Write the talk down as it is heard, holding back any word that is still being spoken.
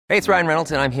Hey, it's Ryan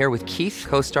Reynolds, and I'm here with Keith,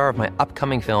 co-star of my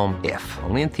upcoming film, If,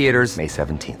 only in theaters May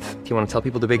 17th. Do you want to tell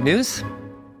people the big news?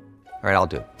 All right, I'll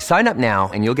do it. Sign up now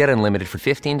and you'll get unlimited for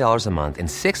 $15 a month and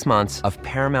 6 months of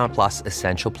Paramount Plus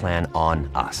Essential Plan on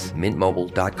us.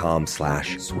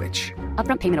 MintMobile.com/switch.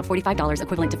 Upfront payment of $45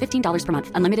 equivalent to $15 per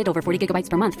month. Unlimited over 40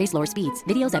 gigabytes per month. Face lower speeds.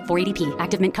 Videos at 480p.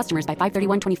 Active Mint customers by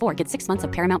 531.24 get 6 months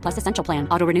of Paramount Plus Essential Plan.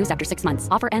 Auto renews after 6 months.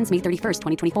 Offer ends May 31st,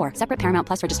 2024. Separate Paramount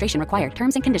Plus registration required.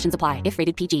 Terms and conditions apply if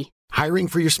rated PG. Hiring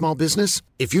for your small business?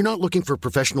 If you're not looking for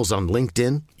professionals on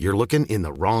LinkedIn, you're looking in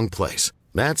the wrong place.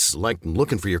 That's like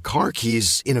looking for your car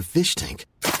keys in a fish tank.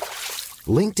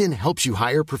 LinkedIn helps you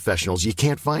hire professionals you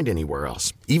can't find anywhere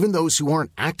else, even those who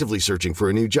aren't actively searching for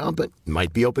a new job but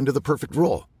might be open to the perfect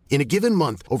role. In a given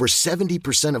month, over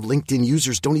 70% of LinkedIn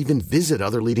users don't even visit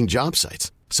other leading job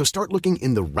sites. So start looking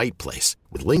in the right place.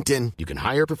 With LinkedIn, you can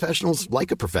hire professionals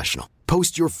like a professional.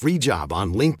 Post your free job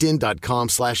on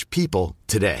linkedin.com/people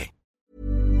today.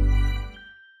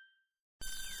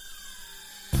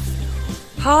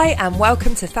 Hi and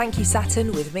welcome to Thank You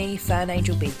Saturn with me, Fern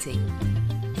Angel Beattie.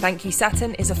 Thank You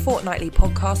Saturn is a fortnightly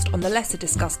podcast on the lesser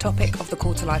discussed topic of the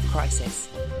quarter-life crisis.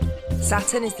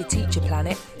 Saturn is the teacher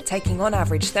planet, taking on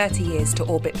average 30 years to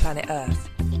orbit planet Earth.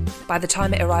 By the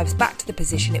time it arrives back to the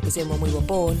position it was in when we were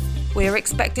born, we are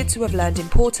expected to have learned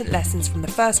important lessons from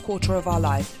the first quarter of our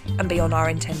life and be on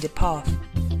our intended path.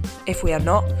 If we are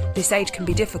not, this age can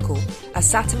be difficult, as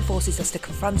Saturn forces us to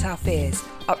confront our fears,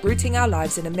 uprooting our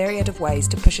lives in a myriad of ways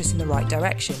to push us in the right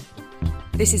direction.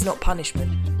 This is not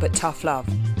punishment, but tough love,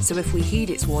 so if we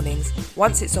heed its warnings,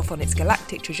 once it's off on its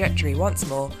galactic trajectory once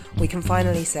more, we can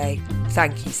finally say,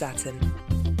 thank you, Saturn.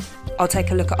 I'll take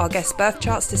a look at our guests' birth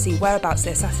charts to see whereabouts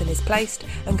their Saturn is placed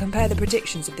and compare the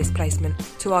predictions of this placement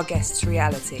to our guests'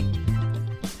 reality.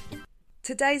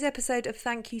 Today's episode of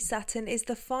Thank You Saturn is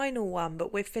the final one,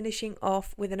 but we're finishing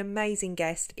off with an amazing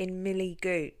guest in Millie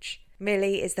Gooch.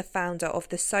 Millie is the founder of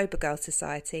the Sober Girl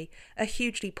Society, a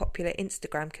hugely popular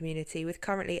Instagram community with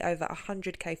currently over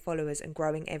 100k followers and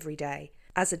growing every day.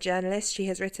 As a journalist, she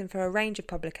has written for a range of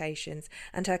publications,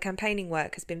 and her campaigning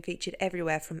work has been featured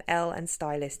everywhere from Elle and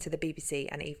Stylist to the BBC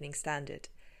and Evening Standard.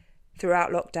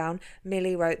 Throughout lockdown,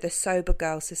 Millie wrote the Sober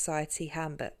Girl Society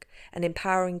Handbook, an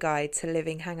empowering guide to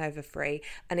living hangover-free,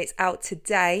 and it's out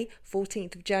today,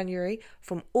 14th of January,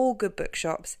 from all good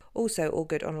bookshops, also all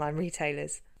good online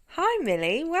retailers. Hi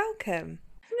Millie, welcome.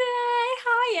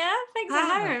 Hiya, thanks for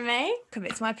having me.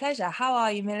 It's my pleasure. How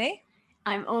are you, Millie?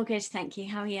 I'm all good, thank you.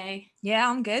 How are you? Yeah,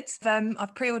 I'm good.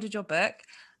 I've pre-ordered your book,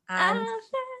 and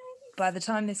by the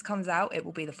time this comes out, it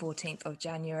will be the 14th of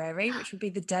January, which will be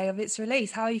the day of its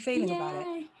release. How are you feeling about it?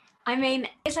 I mean,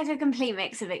 it's like a complete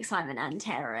mix of excitement and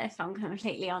terror, if I'm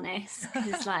completely honest.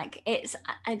 Because it's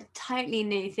a totally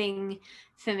new thing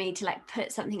for me to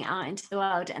put something out into the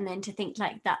world and then to think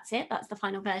that's it, that's the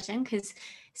final version. Because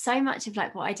so much of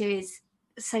what I do is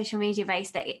social media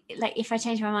based that if I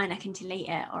change my mind I can delete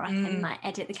it, or I can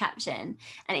edit the caption.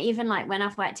 And even when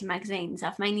I've worked in magazines,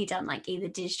 I've mainly done either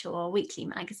digital or weekly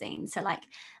magazines, so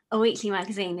a weekly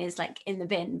magazine is in the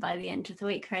bin by the end of the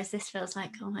week, whereas this feels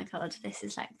oh my god, this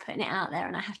is putting it out there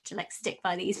and I have to stick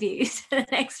by these views for the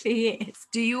next few years.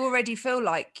 Do you already feel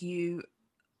like you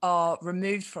are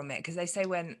removed from it? Because they say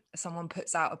when someone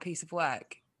puts out a piece of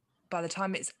work, by the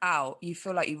time it's out you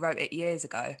feel like you wrote it years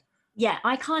ago. Yeah,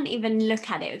 I can't even look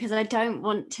at it because I don't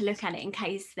want to look at it in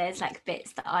case there's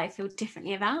bits that I feel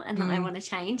differently about and that I want to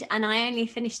change. And I only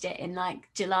finished it in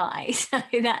July, so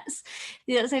that's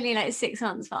only 6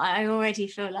 months. But I already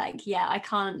feel I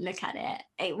can't look at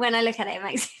it. When I look at it, it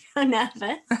makes me feel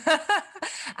nervous.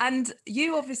 And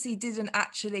you obviously didn't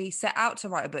actually set out to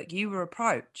write a book. You were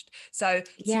approached, so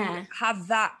to have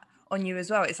that on you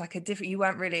as well, it's a different. You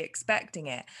weren't really expecting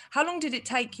it. How long did it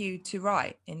take you to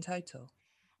write in total?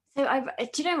 So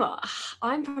do you know what?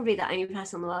 I'm probably the only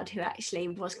person in the world who actually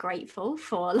was grateful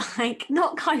for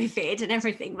not COVID and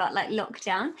everything, but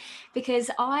lockdown, because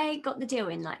I got the deal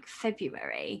in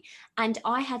February and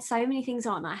I had so many things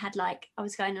on. I had I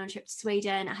was going on a trip to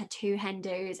Sweden. I had 2 hen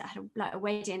dos. I had a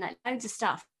wedding, loads of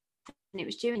stuff. And it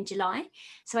was due in July.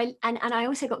 So I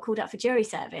also got called up for jury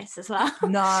service as well.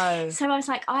 No. So I was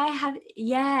So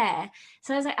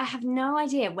I was I have no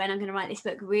idea when I'm going to write this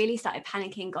book. Really started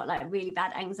panicking, got really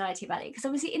bad anxiety about it. Because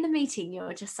obviously in the meeting,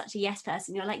 you're just such a yes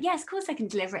person. You're yes, of course I can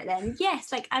deliver it then.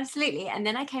 Yes, absolutely. And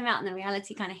then I came out and the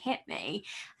reality kind of hit me.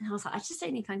 And I was I just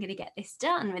don't think I'm going to get this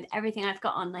done with everything I've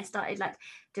got on. I started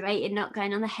debating not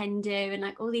going on the hen do and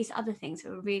all these other things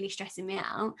that were really stressing me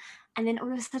out. And then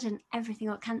all of a sudden, everything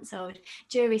got cancelled.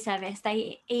 Jury service,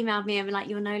 they emailed me and were like,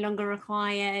 you're no longer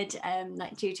required,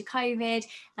 like due to COVID,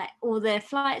 like all the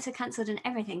flights are cancelled and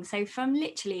everything. So from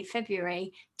literally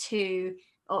February to,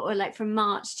 or like from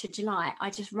March to July, I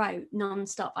just wrote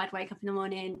non-stop. I'd wake up in the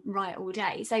morning, write all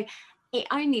day. So it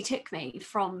only took me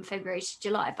from February to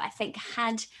July, but I think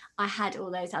had I had all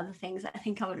those other things, I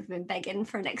think I would have been begging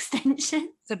for an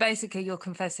extension. So basically you're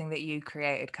confessing that you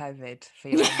created COVID for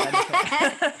your own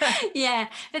benefit. Yeah,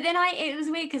 but then it was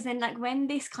weird because then like when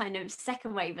this kind of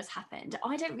second wave has happened,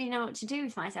 I don't really know what to do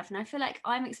with myself, and I feel like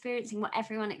I'm experiencing what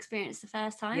everyone experienced the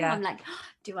first time. Yeah. I'm like,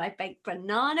 do I bake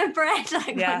banana bread?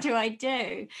 Like, what do I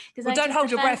do? Well, don't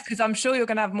hold your breath, because I'm sure you're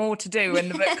going to have more to do when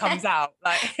the book comes out.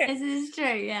 Like, this is true.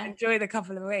 Yeah, enjoy the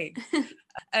couple of weeks.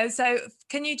 So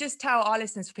can you just tell our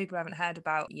listeners, for people who haven't heard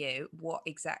about you, what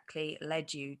exactly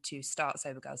led you to start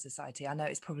Sober Girls Society? I know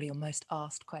it's probably your most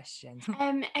asked question.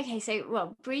 Okay, so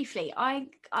well, briefly, I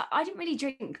didn't really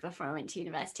drink before I went to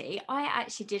university. I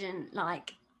actually didn't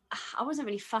like, I wasn't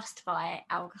really fussed by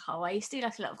alcohol. I used to do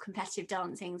like a lot of competitive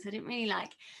dancing, so I didn't really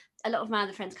like, a lot of my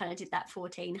other friends kind of did that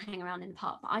 14, hang around in the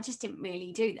park, but I just didn't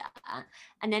really do that.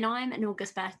 And then I'm an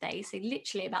August birthday, so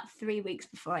literally about 3 weeks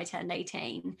before I turned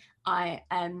 18, like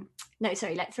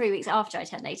 3 weeks after I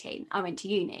turned 18, I went to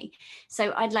uni.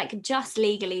 So I'd like just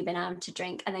legally been able to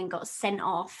drink, and then got sent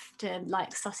off to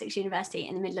like Sussex University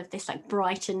in the middle of this like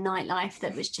Brighton nightlife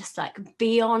that was just like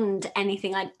beyond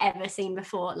anything I'd ever seen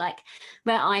before. Like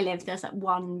where I live, there's like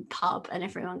one pub and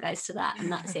everyone goes to that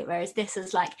and that's it. Whereas this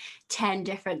is like 10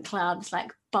 different clubs,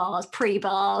 like bars,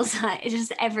 pre-bars, like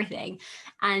just everything.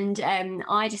 And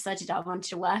I decided I wanted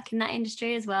to work in that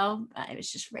industry as well. It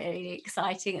was just really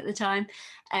exciting at the time.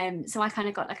 So I kind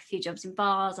of got like a few jobs in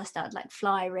bars. I started like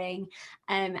flyering,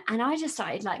 and I just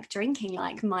started like drinking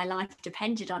like my life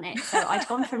depended on it. So I'd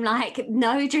gone from like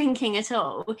no drinking at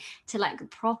all to like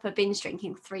proper binge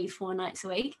drinking 3-4 nights a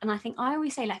week. And I think I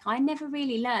always say like I never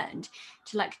really learned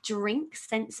to like drink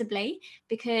sensibly,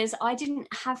 because I didn't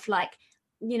have like,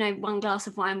 you know, one glass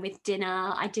of wine with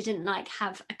dinner. I didn't like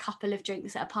have a couple of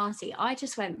drinks at a party. I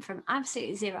just went from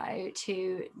absolute zero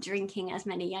to drinking as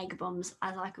many Jaeger bombs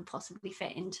as I could possibly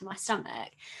fit into my stomach.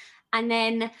 And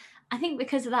then I think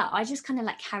because of that, I just kind of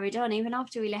like carried on. Even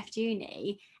after we left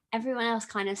uni, everyone else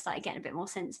kind of started getting a bit more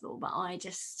sensible, but I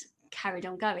just carried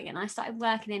on going. And I started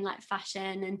working in like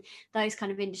fashion and those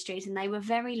kind of industries, and they were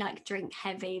very like drink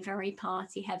heavy, very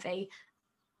party heavy.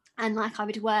 And like I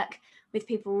would work with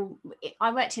people,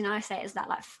 I worked in ISA as that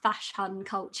like fashion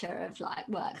culture of like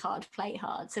work hard, play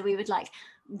hard. So we would like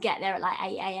get there at like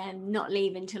 8 a.m, not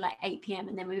leave until like 8 p.m,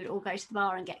 and then we would all go to the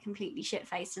bar and get completely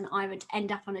shit-faced, and I would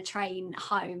end up on a train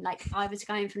home. Like I was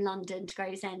going from London to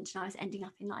Gravesend and I was ending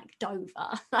up in like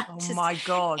Dover. Like, oh my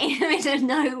God. In the middle of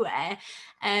nowhere.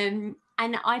 And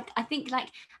I think like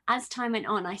as time went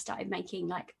on, I started making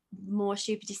like more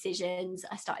stupid decisions.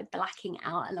 I started blacking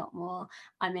out a lot more.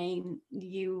 I mean,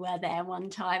 you were there one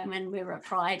time when we were at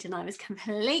Pride and I was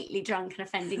completely drunk and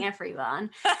offending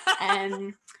everyone.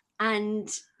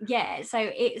 And yeah, so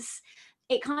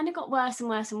it kind of got worse and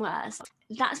worse and worse.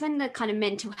 That's when the kind of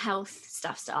mental health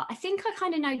stuff started. I think I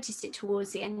kind of noticed it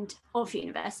towards the end of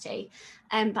university,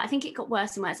 but I think it got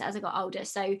worse and worse as I got older.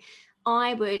 So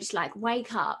I would like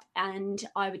wake up and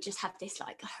I would just have this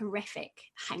like horrific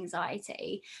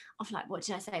anxiety of like, what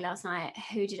did I say last night?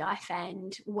 Who did I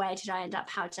offend? Where did I end up?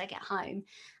 How did I get home?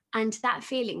 And that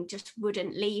feeling just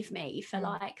wouldn't leave me for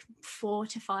like 4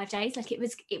 to 5 days. Like it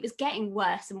was getting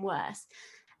worse and worse.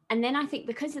 And then I think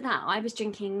because of that, I was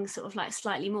drinking sort of like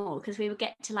slightly more, because we would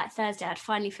get to like Thursday, I'd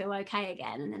finally feel okay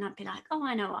again. And then I'd be like, oh,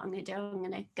 I know what I'm going to do. I'm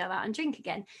going to go out and drink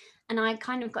again. And I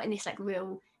kind of got in this like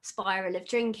real spiral of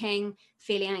drinking,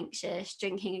 feeling anxious,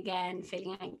 drinking again,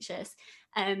 feeling anxious,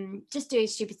 just doing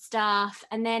stupid stuff.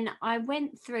 And then I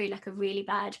went through like a really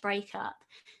bad breakup.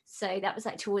 So that was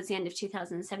like towards the end of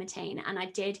 2017. And I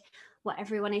did what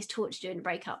everyone is taught to do in a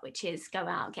breakup, which is go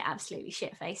out, get absolutely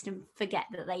shit-faced and forget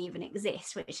that they even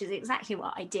exist, which is exactly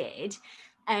what I did.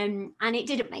 And it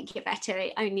didn't make it better.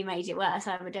 It only made it worse.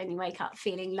 I would only wake up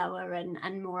feeling lower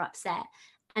and more upset.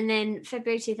 And then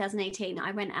February 2018,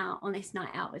 I went out on this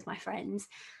night out with my friends,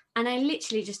 and I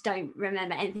literally just don't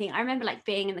remember anything. I remember like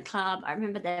being in the club. I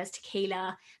remember there was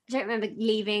tequila. I don't remember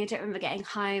leaving. I don't remember getting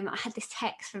home. I had this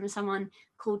text from someone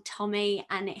called Tommy,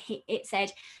 and it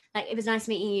said like, it was nice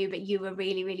meeting you, but you were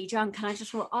really, really drunk. And I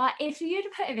just thought, if you'd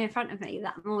have put him in front of me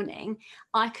that morning,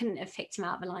 I couldn't have picked him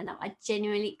out of a lineup. I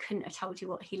genuinely couldn't have told you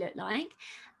what he looked like.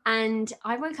 And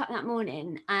I woke up that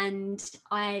morning and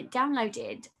I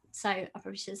downloaded So I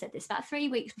probably should have said this. About 3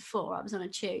 weeks before, I was on a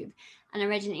tube and I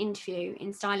read an interview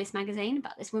in Stylist magazine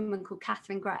about this woman called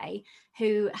Catherine Gray,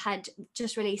 who had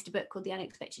just released a book called The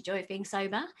Unexpected Joy of Being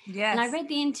Sober. Yes. And I read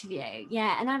the interview,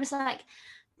 and I was like,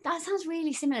 that sounds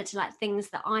really similar to like things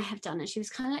that I have done. And she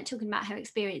was kind of like talking about her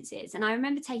experiences. And I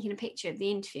remember taking a picture of the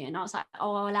interview and I was like,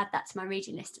 oh, I'll add that to my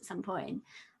reading list at some point.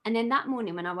 And then that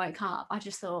morning when I woke up, I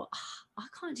just thought, I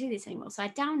can't do this anymore. So I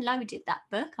downloaded that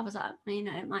book. I was like,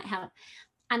 it might help.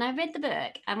 And I read the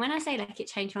book. And when I say like it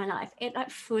changed my life, it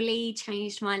like fully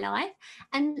changed my life.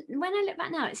 And when I look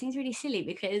back now, it seems really silly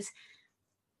because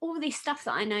all this stuff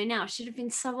that I know now should have been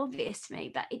so obvious to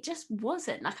me, but it just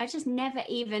wasn't. Like I just never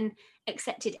even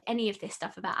accepted any of this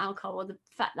stuff about alcohol or the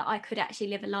fact that I could actually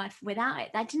live a life without it.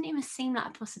 That didn't even seem like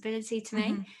a possibility to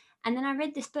me. And then I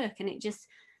read this book and it just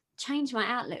changed my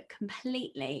outlook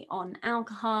completely on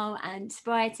alcohol and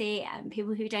sobriety and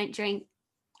people who don't drink.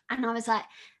 And I was like,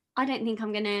 I don't think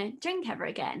I'm going to drink ever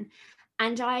again.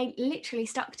 And I literally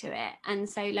stuck to it. And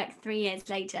so like 3 years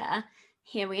later,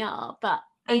 here we are.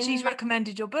 And she's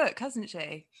recommended your book, hasn't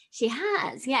she? She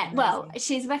has, yeah. Amazing. Well,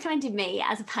 she's recommended me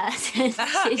as a person.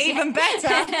 Even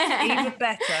better, even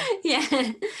better.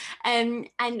 Yeah.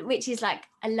 And which is like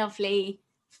a lovely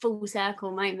full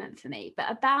circle moment for me.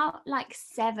 But about like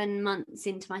 7 months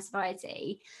into my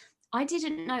sobriety, I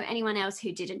didn't know anyone else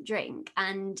who didn't drink.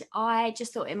 And I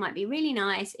just thought it might be really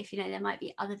nice if, there might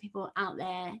be other people out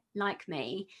there like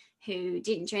me who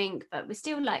didn't drink, but were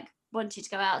still like wanted to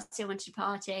go out, still wanted to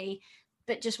party,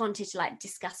 but just wanted to like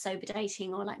discuss sober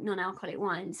dating or like non-alcoholic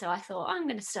wine. So I thought I'm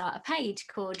going to start a page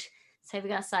called Sober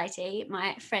Girl Society.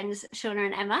 My friends Shauna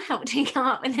and Emma helped me come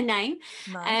up with a name.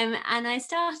 Nice. And I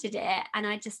started it, and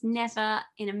I just never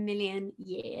in a million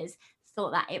years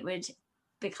thought that it would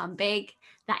become big,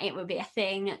 that it would be a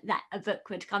thing, that a book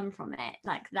would come from it.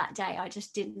 Like that day, I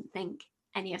just didn't think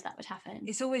any of that would happen.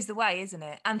 It's always the way, isn't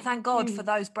it? And thank God for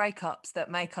those breakups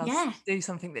that make us do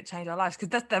something that changed our lives, because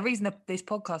that's the reason that this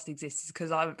podcast exists, is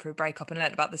because I went through a breakup and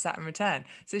learned about the Saturn return.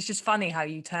 So it's just funny how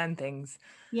you turn things.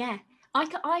 Yeah,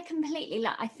 I completely,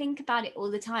 like, I think about it all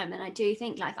the time, and I do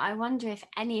think like, I wonder if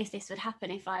any of this would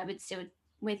happen if I would still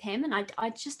with him, and I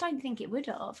just don't think it would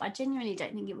have. I genuinely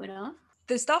don't think it would have.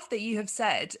 The stuff that you have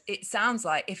said, it sounds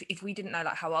like if we didn't know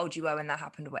like how old you were when that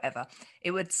happened or whatever,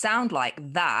 it would sound like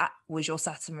that was your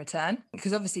Saturn return,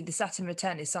 because obviously the Saturn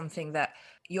return is something that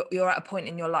you're at a point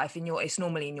in your life it's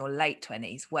normally in your late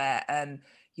 20s where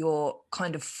you're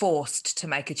kind of forced to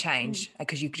make a change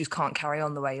because you just can't carry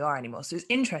on the way you are anymore. So it's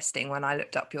interesting when I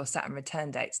looked up your Saturn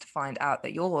return dates to find out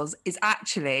that yours is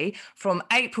actually from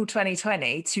April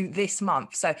 2020 to this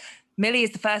month. So Millie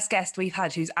is the first guest we've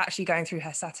had who's actually going through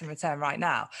her Saturn return right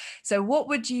now. So what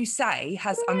would you say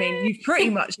you've pretty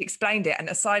much explained it. And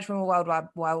aside from a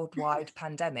worldwide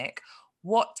pandemic,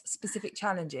 what specific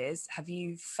challenges have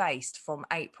you faced from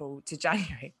April to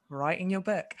January, writing your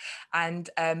book? And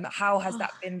how has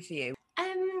that been for you?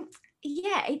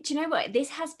 Yeah, do you know what? This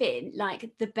has been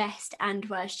like the best and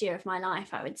worst year of my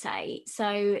life, I would say.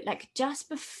 So like just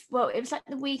before, it was like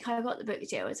the week I got the book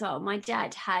deal as well, my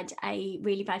dad had a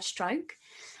really bad stroke.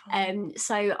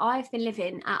 So I've been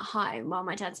living at home while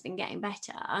my dad's been getting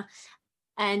better.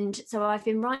 And so I've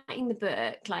been writing the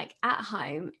book like at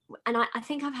home. And I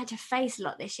think I've had to face a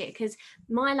lot this year because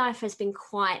my life has been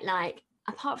quite like,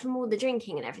 apart from all the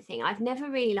drinking and everything, I've never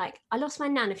really I lost my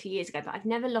nan a few years ago, but I've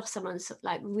never lost someone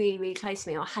like really, really close to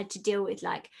me, or had to deal with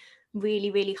like really,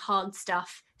 really hard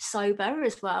stuff sober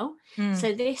as well.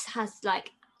 So this has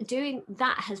doing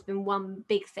that has been one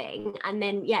big thing. And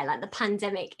then, like the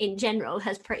pandemic in general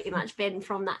has pretty much been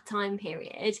from that time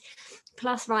period,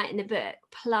 plus writing the book,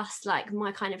 plus like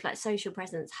my kind of like social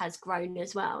presence has grown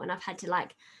as well. And I've had to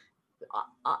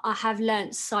I have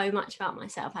learned so much about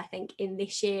myself, I think, in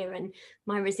this year, and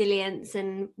my resilience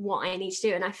and what I need to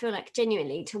do. And I feel like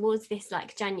genuinely towards this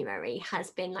January has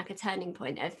been like a turning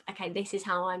point of, okay, this is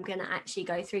how I'm going to actually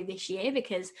go through this year,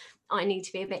 because I need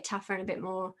to be a bit tougher and a bit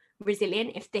more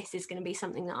resilient if this is going to be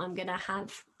something that I'm going to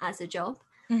have as a job.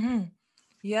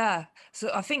 Yeah, so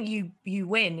I think you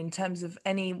win in terms of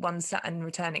anyone's Saturn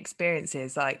return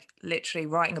experiences, like literally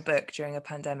writing a book during a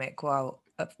pandemic while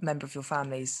a member of your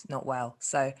family's not well.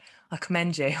 So I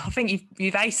commend you. I think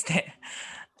you've aced it.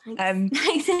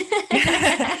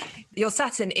 Your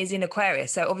Saturn is in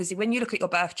Aquarius, so obviously when you look at your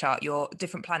birth chart, your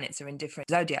different planets are in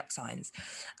different zodiac signs.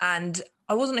 And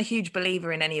I wasn't a huge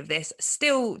believer in any of this,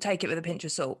 still take it with a pinch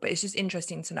of salt, but it's just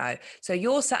interesting to know. So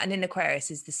your Saturn in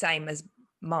Aquarius is the same as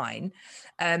mine,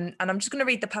 and I'm just going to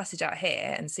read the passage out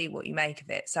here and see what you make of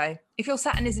it. So If your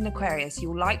Saturn is in Aquarius,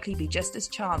 you'll likely be just as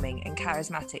charming and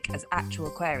charismatic as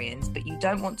actual Aquarians, but you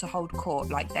don't want to hold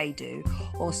court like they do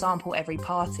or sample every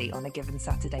party on a given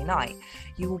Saturday night.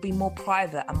 You will be more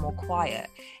private and more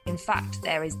quiet. In fact,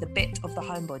 there is the bit of the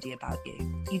homebody about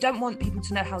you. You don't want people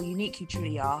to know how unique you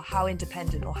truly are, how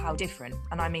independent or how different,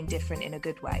 and I mean different in a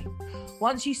good way.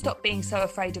 Once you stop being so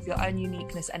afraid of your own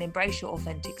uniqueness and embrace your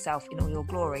authentic self in all your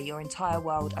glory, your entire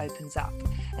world opens up.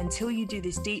 Until you do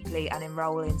this deeply and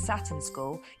enroll in Saturn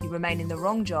school, you remain in the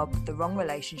wrong job, the wrong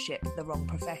relationship, the wrong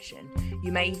profession.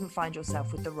 You may even find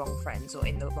yourself with the wrong friends or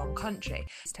in the wrong country.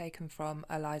 It's taken from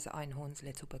Eliza Einhorn's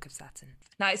Little Book of Saturn.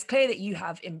 Now, it's clear that you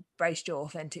have embraced your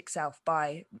authentic self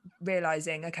by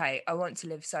realising, okay, I want to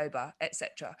live sober,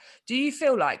 etc. Do you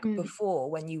feel like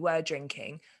before, when you were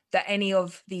drinking, that any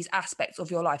of these aspects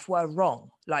of your life were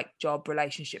wrong, like job,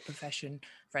 relationship, profession,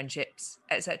 friendships,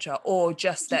 etc., or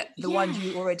just that the ones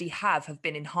you already have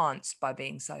been enhanced by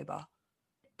being sober?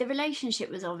 The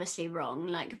relationship was obviously wrong,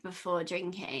 like before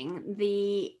drinking.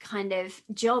 The kind of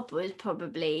job was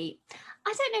probably,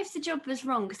 I don't know if the job was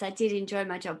wrong, because I did enjoy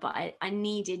my job, but I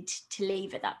needed to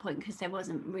leave at that point because there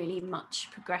wasn't really much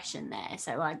progression there.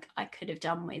 So I could have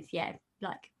done with,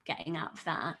 like getting out of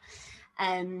that.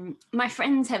 My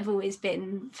friends have always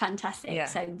been fantastic.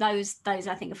 So those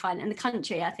I think are fine. And the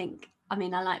country, I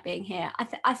like being here.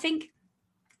 I think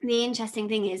the interesting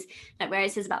thing is, like, where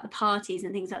it says about the parties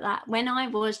and things like that, when I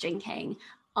was drinking,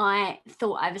 I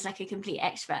thought I was like a complete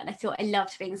extrovert. I thought I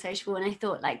loved being sociable, and I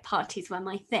thought like parties were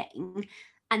my thing.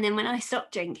 And then when I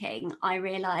stopped drinking, I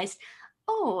realized,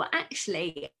 oh,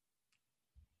 actually,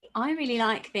 I really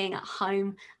like being at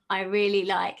home. I really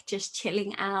like just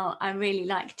chilling out. I really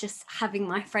like just having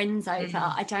my friends over.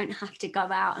 I don't have to go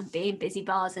out and be in busy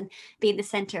bars and be the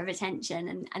center of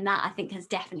attention. And that, I think, has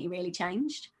definitely really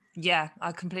changed. Yeah,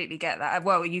 I completely get that.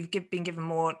 Well, you've been given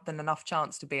more than enough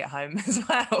chance to be at home as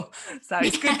well. So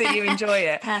it's good that you enjoy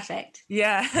it. Perfect.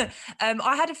 Yeah.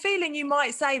 I had a feeling you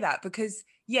might say that because,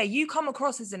 you come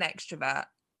across as an extrovert,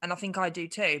 and I think I do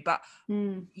too. But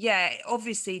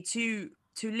obviously to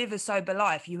live a sober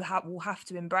life, you will have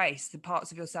to embrace the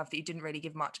parts of yourself that you didn't really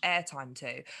give much airtime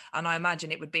to. And I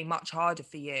imagine it would be much harder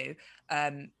for you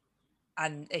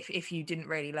and if you didn't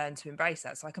really learn to embrace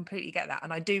that. So I completely get that.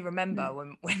 And I do remember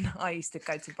when I used to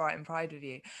go to Brighton Pride with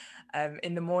you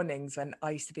in the mornings, when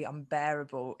I used to be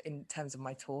unbearable in terms of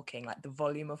my talking, like the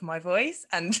volume of my voice,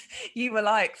 and you were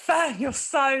like, Fern, you're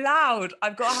so loud,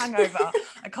 I've got a hangover,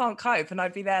 I can't cope. And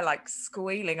I'd be there like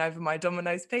squealing over my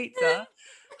Domino's pizza.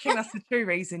 I think that's the true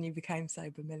reason you became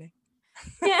sober, Millie.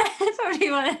 Yeah, probably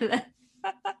one of them.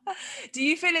 Do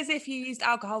you feel as if you used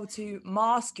alcohol to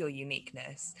mask your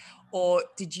uniqueness, or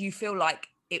did you feel like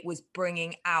it was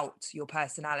bringing out your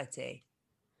personality?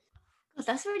 God,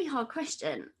 that's a really hard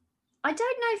question. I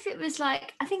don't know if it was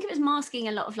like, I think it was masking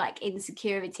a lot of like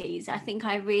insecurities. I think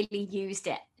I really used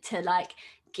it to like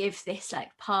give this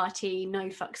like party, no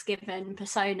fucks given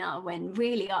persona, when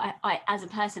really I as a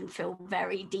person feel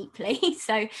very deeply.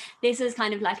 So this was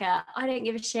kind of like I don't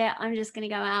give a shit, I'm just going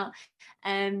to go out.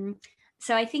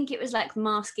 So I think it was like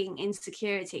masking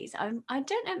insecurities. I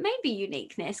don't know, maybe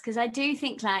uniqueness, because I do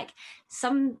think like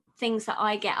some things that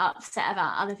I get upset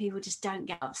about, other people just don't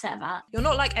get upset about. You're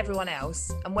not like everyone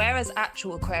else, and whereas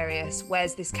actual Aquarius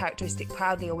wears this characteristic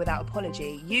proudly or without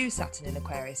apology, you, Saturn in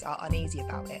Aquarius, are uneasy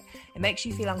about it. It makes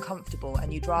you feel uncomfortable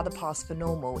and you'd rather pass for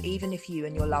normal, even if you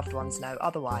and your loved ones know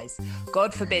otherwise.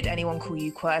 God forbid anyone call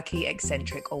you quirky,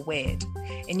 eccentric or weird.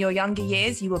 In your younger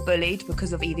years, you were bullied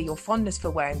because of either your fondness for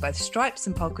wearing both stripes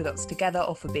and polka dots together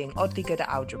or for being oddly good at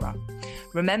algebra.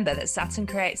 Remember that Saturn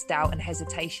creates doubt and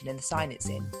hesitation in the sign it's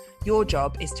in. Your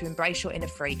job is to embrace your inner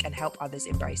freak and help others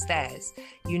embrace theirs.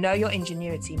 You know your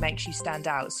ingenuity makes you stand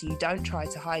out, so you don't try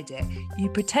to hide it. You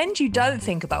pretend you don't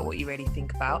think about what you really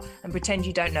think about and pretend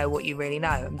you don't know what you really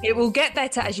know. It will get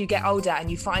better as you get older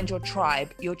and you find your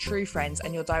tribe, your true friends,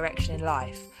 and your direction in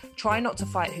life. Try not to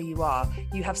fight who you are.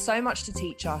 You have so much to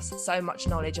teach us, so much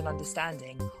knowledge and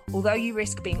understanding. Although you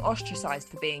risk being ostracised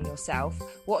for being yourself,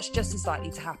 what's just as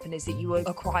likely to happen is that you will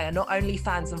acquire not only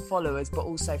fans and followers, but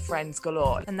also friends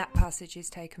galore. And that passage is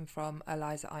taken from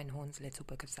Eliza Einhorn's Little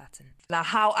Book of Saturn. Now,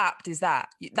 how apt is that?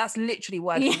 That's literally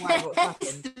word for word what's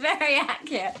happened. It's very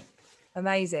accurate.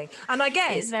 Amazing. And I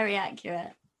guess it's very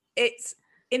accurate. It's,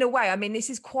 in a way, I mean, this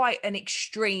is quite an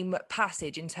extreme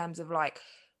passage in terms of like,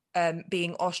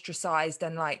 being ostracized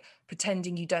and like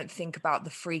pretending you don't think about the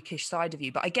freakish side of you.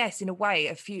 But I guess in a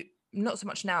way, not so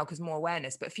much now because more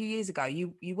awareness, but a few years ago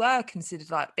you were considered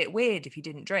like a bit weird if you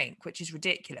didn't drink, which is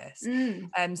ridiculous.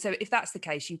 So if that's the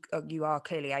case, you are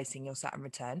clearly acing your Saturn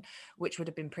return, which would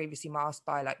have been previously masked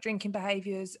by like drinking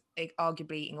behaviors,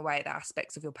 arguably eating away at the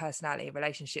aspects of your personality,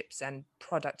 relationships and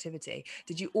productivity.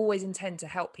 Did you always intend to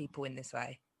help people in this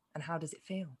way, and how does it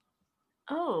feel?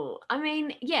 Oh, I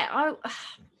mean, yeah,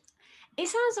 it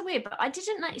sounds weird, but I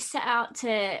didn't like set out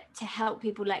to help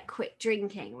people like quit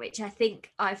drinking, which I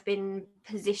think I've been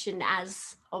positioned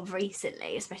as of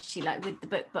recently, especially like with the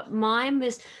book. But mine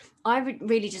was, I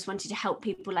really just wanted to help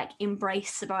people like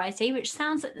embrace sobriety, which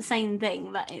sounds like the same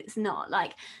thing, but it's not.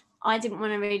 Like, I didn't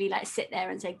want to really like sit there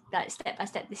and say like step by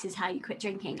step, this is how you quit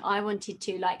drinking. I wanted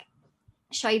to like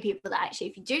show people that actually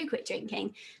if you do quit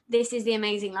drinking, this is the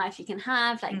amazing life you can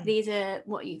have, like these are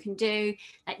what you can do,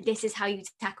 like this is how you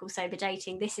tackle sober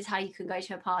dating, this is how you can go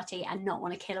to a party and not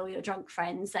want to kill all your drunk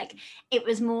friends. Like, it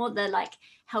was more the like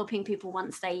helping people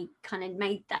once they kind of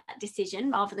made that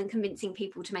decision rather than convincing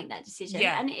people to make that decision.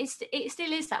 And it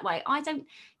still is that way. I don't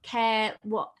care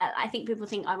what, I think people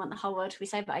think I want the whole world to be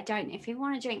sober, but I don't. If you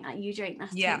want to drink, like, you drink,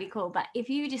 that's totally cool. But if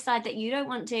you decide that you don't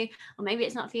want to, or maybe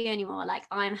it's not for you anymore, like,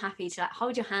 I'm happy to like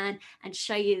hold your hand and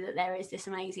show you that there is this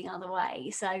amazing other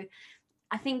way. So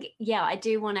I think, I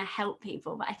do want to help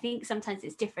people, but I think sometimes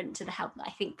it's different to the help that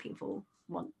I think people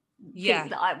want.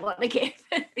 That I want to give.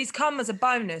 It's come as a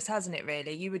bonus, hasn't it,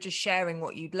 really? You were just sharing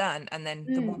what you'd learned, and then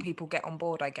the more people get on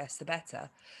board, I guess, the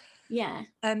better.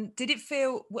 Did it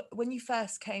feel, when you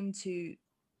first came to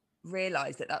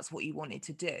realize that that's what you wanted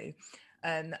to do,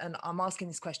 and I'm asking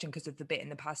this question because of the bit in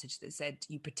the passage that said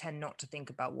you pretend not to think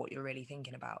about what you're really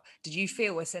thinking about, did you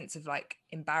feel a sense of like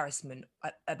embarrassment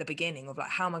at the beginning of like,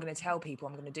 how am I going to tell people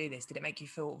I'm going to do this? Did it make you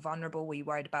feel vulnerable? Were you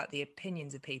worried about the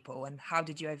opinions of people, and how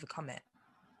did you overcome it?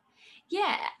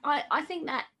 I think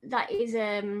that is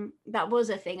that was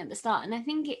a thing at the start, and I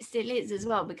think it still is as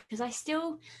well, because I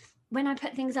still, when I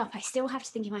put things up, I still have to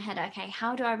think in my head, okay,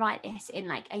 how do I write this in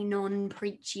like a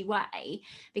non-preachy way?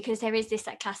 Because there is this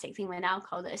like classic thing with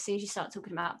alcohol that as soon as you start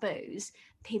talking about booze,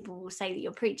 people will say that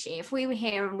you're preachy. If we were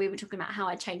here and we were talking about how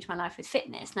I changed my life with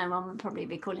fitness, no one would probably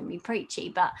be calling me preachy.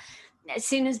 But as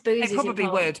soon as booze they probably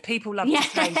would. People love to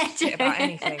say shit about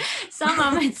anything.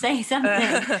 Someone would say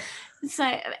something. So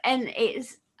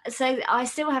I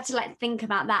still have to like think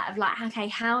about that of like, okay,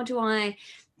 how do I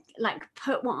like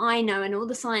put what I know and all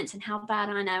the science and how bad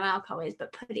I know alcohol is,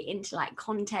 but put it into like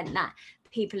content that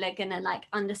people are gonna like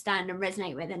understand and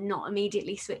resonate with and not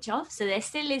immediately switch off. So there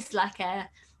still is like a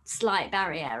slight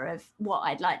barrier of what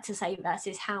I'd like to say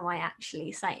versus how I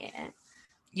actually say it.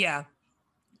 Yeah.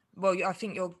 Well, I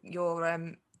think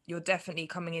you're definitely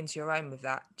coming into your own with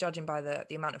that, judging by the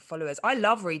amount of followers. I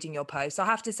love reading your posts. I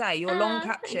have to say, your long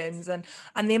captions and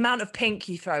the amount of pink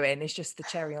you throw in is just the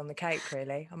cherry on the cake,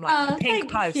 really. I'm like, pink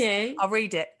post, I'll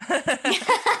read it.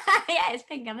 Yeah, it's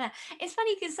pink. I'm there. It's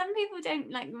funny because some people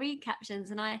don't like read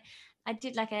captions, and I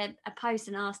did like a post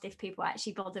and asked if people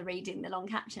actually bother reading the long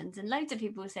captions, and loads of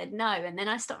people said no, and then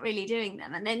I stopped really doing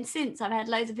them, and then since I've had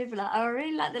loads of people like, oh, I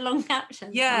really like the long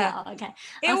captions. Yeah. Like, okay.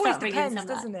 It always depends,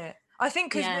 doesn't it? I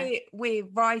think because we're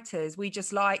writers, we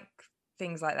just like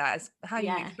things like that. It's how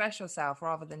you express yourself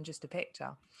rather than just a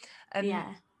picture.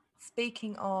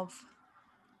 Speaking of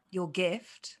your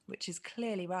gift, which is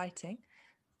clearly writing,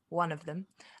 one of them,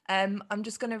 I'm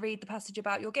just going to read the passage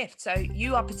about your gift. So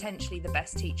you are potentially the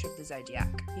best teacher of the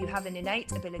zodiac. You have an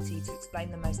innate ability to explain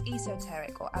the most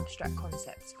esoteric or abstract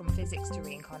concepts, from physics to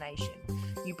reincarnation.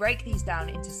 You break these down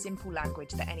into simple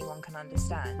language that anyone can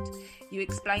understand. You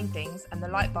explain things and the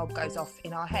light bulb goes off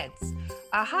in our heads.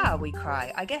 Aha, we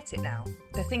cry, I get it now.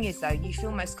 The thing is though, you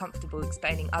feel most comfortable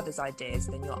explaining others' ideas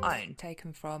than your own.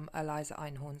 Taken from Eliza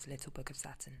Einhorn's Little Book of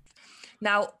Saturn.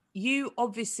 Now, you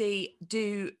obviously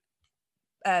do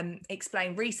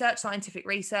explain scientific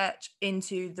research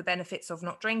into the benefits of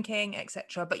not drinking,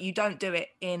 etc., but you don't do it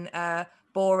in a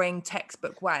boring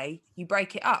textbook way. You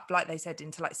break it up, like they said,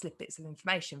 into like snippets of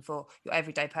information for your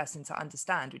everyday person to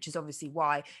understand, which is obviously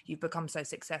why you've become so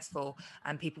successful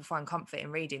and people find comfort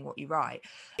in reading what you write.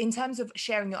 In terms of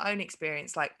sharing your own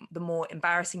experience, like the more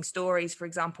embarrassing stories, for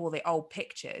example, or the old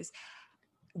pictures,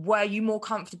 were you more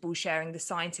comfortable sharing the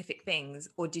scientific things,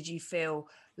 or did you feel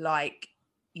like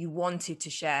you wanted to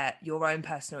share your own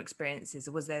personal experiences,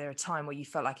 or was there a time where you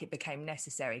felt like it became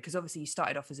necessary? Because obviously you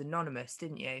started off as anonymous,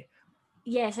 didn't you?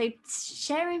 Yeah, so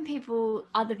sharing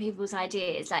other people's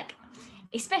ideas, like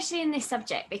especially in this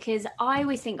subject, because I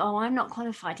always think, oh, I'm not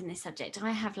qualified in this subject.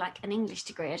 I have like an English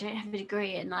degree. I don't have a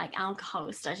degree in like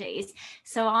alcohol studies.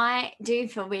 So I do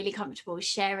feel really comfortable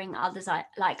sharing others,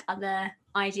 like other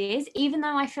ideas, even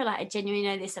though I feel like I genuinely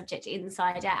know this subject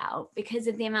inside out because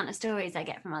of the amount of stories I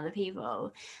get from other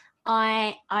people.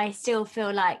 I still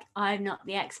feel like I'm not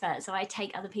the expert, so I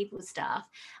take other people's stuff.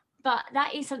 But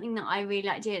that is something that I really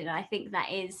like doing, and I think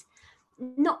that is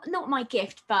not my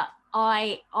gift, but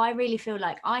I really feel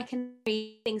like I can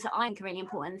read things that I think are really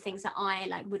important, things that I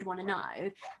like would want to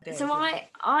know. So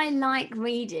I like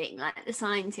reading like the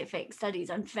scientific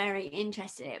studies. I'm very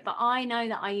interested in it, but I know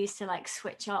that I used to like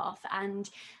switch off, and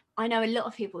I know a lot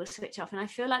of people switch off, and I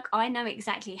feel like I know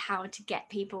exactly how to get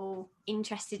people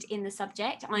interested in the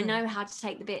subject. I know how to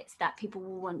take the bits that people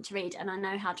will want to read, and I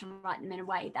know how to write them in a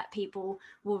way that people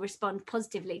will respond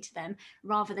positively to them,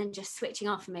 rather than just switching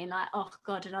off and being like, oh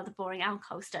God, another boring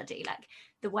alcohol study. Like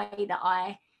the way that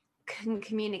I can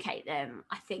communicate them,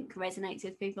 I think resonates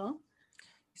with people.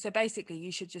 So basically,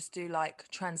 you should just do like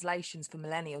translations for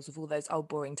millennials of all those old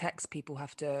boring texts people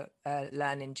have to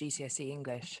learn in GCSE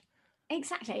English.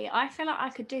 Exactly. I feel like I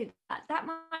could do that. That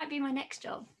might be my next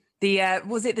job.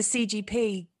 Was it the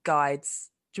CGP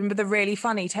guides? Do you remember the really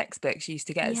funny textbooks you used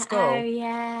to get at school? Oh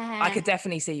yeah. I could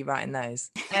definitely see you writing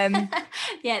those. That'll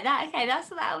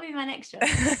be my next job.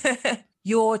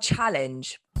 Your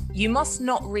challenge. You must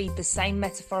not read the same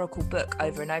metaphorical book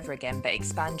over and over again, but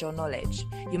expand your knowledge.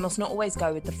 You must not always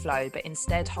go with the flow, but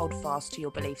instead hold fast to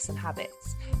your beliefs and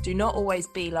habits. Do not always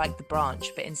be like the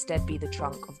branch, but instead be the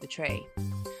trunk of the tree.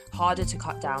 Harder to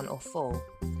cut down or fall.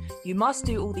 You must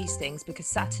do all these things because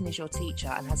Saturn is your teacher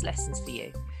and has lessons for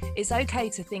you. It's okay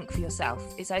to think for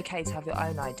yourself. It's okay to have your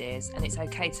own ideas, and it's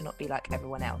okay to not be like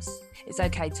everyone else. It's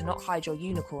okay to not hide your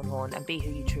unicorn horn and be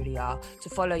who you truly are, to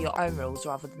follow your own rules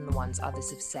rather than the ones others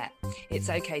have set. It's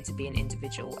okay to be an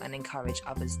individual and encourage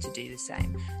others to do the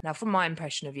same. Now, from my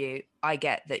impression of you, I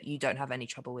get that you don't have any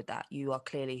trouble with that. You are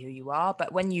clearly who you are.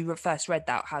 But when you first read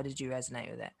that, how did you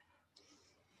resonate with it?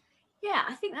 Yeah,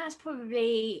 I think that's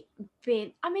probably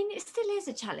been, I mean, it still is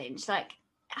a challenge, like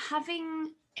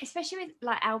having, especially with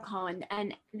like alcohol,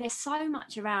 and there's so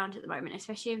much around at the moment,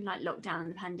 especially in like lockdown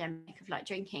and the pandemic, of like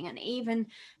drinking, and even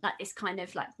like this kind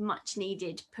of like much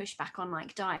needed pushback on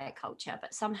like diet culture,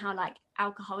 but somehow like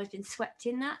alcohol has been swept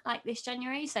in that like this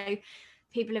January. So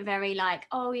people are very like,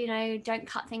 oh, you know, don't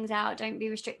cut things out, don't be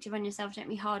restrictive on yourself, don't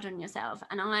be hard on yourself.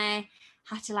 And I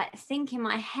had to like think in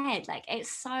my head, like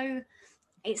it's so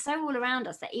all around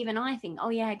us that even I think, oh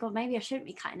yeah, God, maybe I shouldn't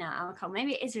be cutting out alcohol.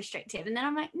 Maybe it is restrictive. And then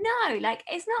I'm like, no, like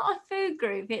it's not a food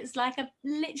group. It's like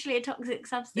literally a toxic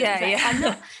substance. I'm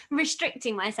not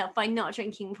restricting myself by not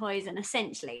drinking poison,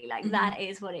 essentially. Like that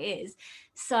is what it is.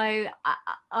 So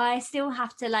I still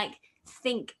have to like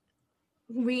think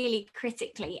really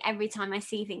critically every time I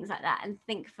see things like that, and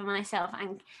think for myself,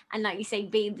 and like you say,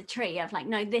 be the tree of like,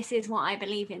 no, this is what I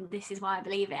believe in, this is why I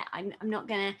believe it. I'm not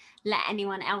gonna let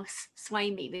anyone else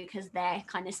sway me because they're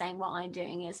kind of saying what I'm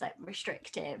doing is like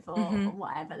restrictive or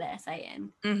whatever they're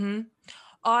saying.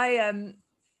 I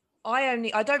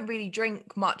don't really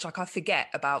drink much. Like I forget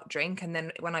about drink, and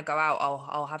then when I go out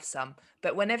I'll have some.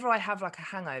 But whenever I have like a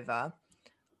hangover,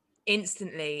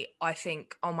 instantly I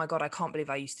think, oh my God, I can't believe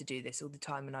I used to do this all the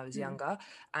time when I was younger.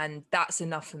 And that's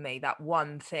enough for me, that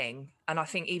one thing. And I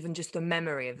think even just the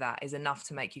memory of that is enough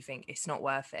to make you think it's not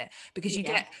worth it, because you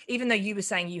get, even though you were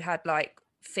saying you had like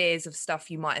fears of stuff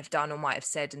you might have done or might have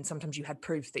said, and sometimes you had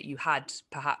proof that you had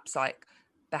perhaps like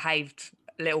behaved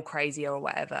a little crazier or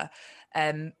whatever,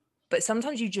 but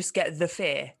sometimes you just get the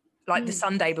fear. Like the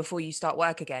Sunday before you start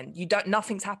work again,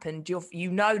 nothing's happened.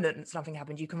 You know that nothing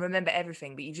happened. You can remember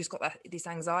everything, but you've just got this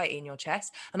anxiety in your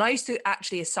chest. And I used to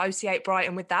actually associate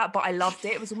Brighton with that, but I loved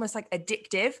it. It was almost like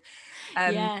addictive.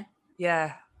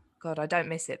 Yeah. God, I don't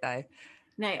miss it though.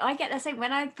 No, I get the same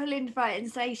when I pull into Brighton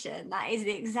Station. That is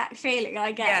the exact feeling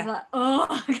I get. Yeah. Like,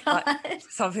 oh God, like,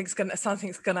 something's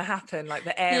gonna happen. Like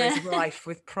the air is rife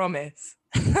with promise.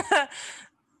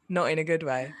 Not in a good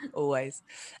way, always.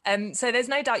 So there's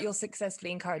no doubt you're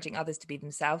successfully encouraging others to be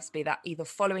themselves, be that either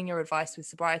following your advice with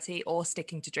sobriety or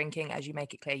sticking to drinking, as you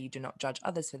make it clear you do not judge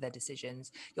others for their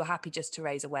decisions. You're happy just to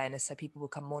raise awareness so people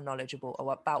become more knowledgeable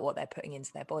about what they're putting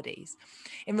into their bodies.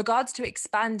 In regards to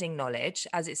expanding knowledge,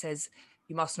 as it says,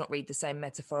 you must not read the same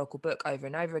metaphorical book over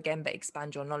and over again, but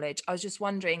expand your knowledge. I was just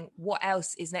wondering, what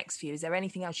else is next for you? Is there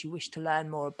anything else you wish to learn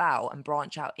more about and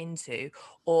branch out into?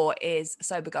 Or is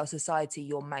Sober Girl Society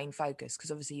your main focus?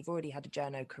 Because obviously you've already had a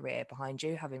journo career behind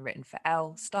you, having written for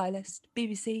Elle, Stylist,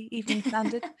 BBC, Evening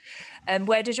Standard.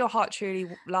 Where does your heart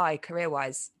truly lie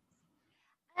career-wise?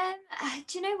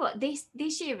 Do you know what?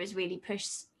 This year has really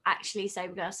pushed actually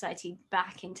Sober Girl Society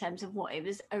back in terms of what it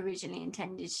was originally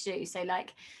intended to do. So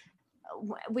like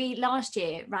we last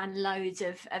year ran loads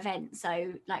of events,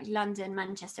 so like London,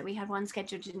 Manchester, we had one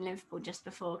scheduled in Liverpool just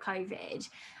before COVID,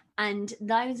 and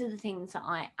those are the things that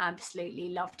I absolutely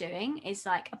love doing. Is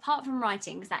like, apart from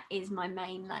writing, because that is my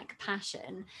main like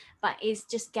passion, but is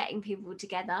just getting people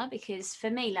together, because for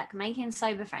me, like, making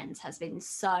sober friends has been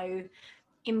so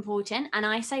important. And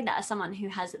I say that as someone who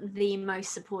has the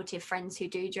most supportive friends who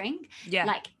do drink.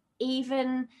 Like,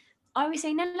 even I always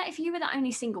say, no, like, if you were the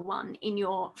only single one in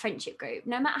your friendship group,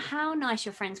 no matter how nice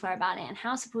your friends were about it and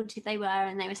how supportive they were,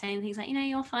 and they were saying things like, you know,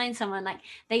 you'll find someone, like,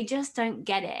 they just don't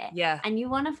get it. And you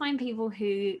want to find people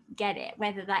who get it,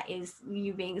 whether that is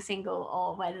you being single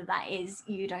or whether that is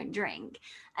you don't drink.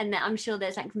 And I'm sure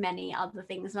there's like many other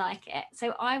things like it.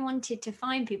 So I wanted to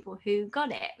find people who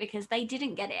got it, because they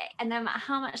didn't get it. And no matter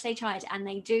how much they tried, and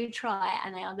they do try,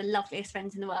 and they are the loveliest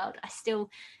friends in the world, I still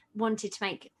wanted to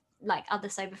make like other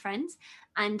sober friends.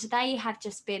 And they have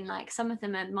just been like, some of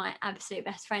them are my absolute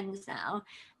best friends now.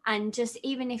 And just,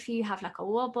 even if you have like a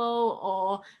wobble,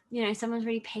 or, you know, someone's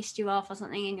really pissed you off or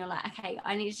something, and you're like, okay,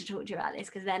 I need to talk to you about this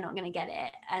because they're not going to get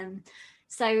it.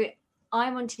 So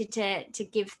I wanted to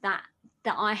give that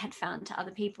I had found to other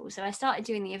people. So I started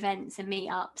doing the events and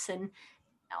meetups, and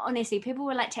honestly, people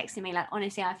were like texting me like,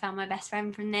 honestly, I found my best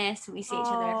friend from this, and we see each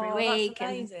other every week.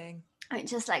 That's amazing. And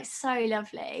it's just like so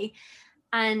lovely.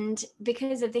 And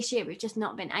because of this year, we've just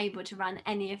not been able to run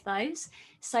any of those.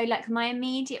 So like, my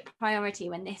immediate priority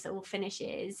when this all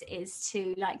finishes is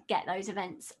to like get those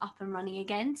events up and running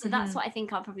again. So that's what I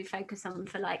think I'll probably focus on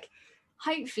for like,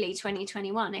 hopefully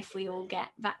 2021, if we all get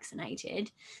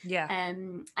vaccinated.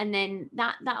 And then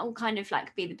that will kind of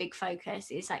like be the big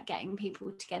focus, is like getting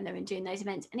people together and doing those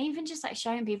events, and even just like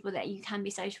showing people that you can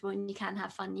be sociable and you can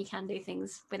have fun, you can do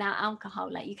things without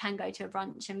alcohol, like you can go to a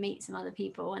brunch and meet some other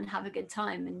people and have a good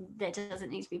time, and there doesn't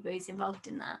need to be booze involved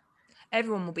in that.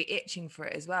 Everyone will be itching for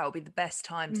it as well. It'll be the best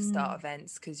time to start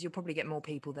events, because you'll probably get more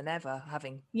people than ever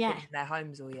having been in their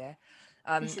homes all year.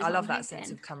 I love that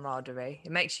sense of camaraderie.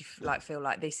 It makes you feel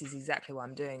like this is exactly what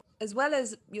I'm doing. As well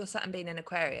as your Saturn being in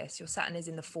Aquarius, your Saturn is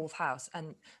in the 4th house,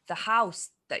 and the house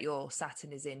that your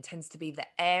Saturn is in tends to be the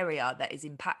area that is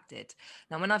impacted.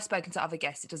 Now, when I've spoken to other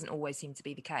guests, it doesn't always seem to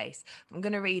be the case. I'm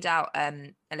going to read out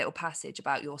a little passage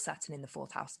about your Saturn in the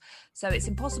 4th house. So it's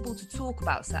impossible to talk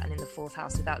about Saturn in the 4th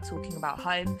house without talking about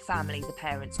home, family, the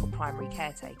parents, or primary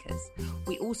caretakers.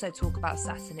 We also talk about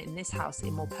Saturn in this house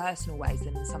in more personal ways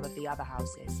than in some of the other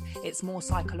houses. It's more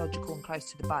psychological and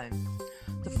close to the bone.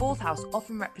 The 4th house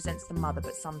often represents the mother,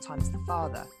 but sometimes the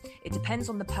father. It depends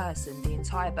on the person, the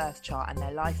entire birth chart, and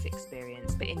their life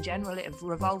experience, but in general it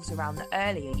revolves around the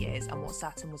earlier years and what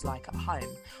Saturn was like at home,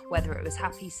 whether it was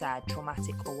happy, sad,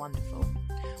 traumatic, or wonderful.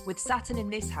 With Saturn in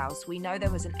this house, we know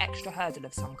there was an extra hurdle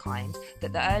of some kind,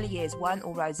 that the early years weren't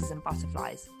all roses and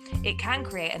butterflies. It can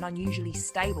create an unusually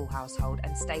stable household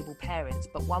and stable parents,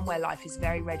 but one where life is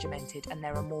very regimented and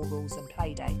there are more rules and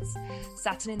play dates.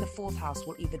 Saturn in the 4th house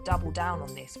will either double down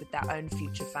on this with their own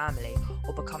future family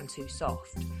or become too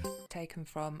soft. Taken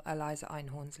from Eliza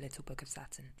Einhorn's Little Book of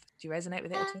Saturn. Do you resonate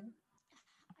with it at all?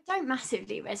 I don't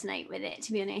massively resonate with it,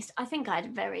 to be honest. I think I had a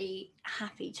very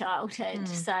happy childhood.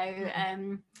 So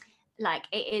like,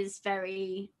 it is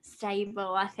very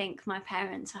stable. I think my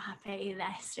parents are happy,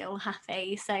 they're still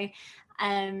happy. So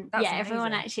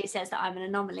everyone actually says that I'm an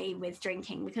anomaly with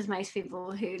drinking, because most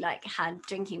people who like had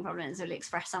drinking problems will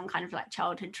express some kind of like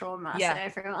childhood trauma. So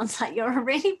everyone's like, you're a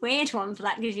really weird one for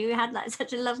that, because you had like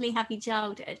such a lovely happy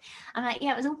childhood. I'm like,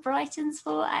 yeah, it was all Brighton's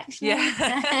fault actually.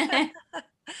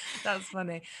 That's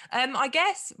funny. I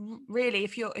guess really,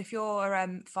 if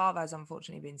your father has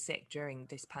unfortunately been sick during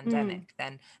this pandemic,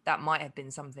 then that might have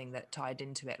been something that tied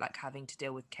into it, like having to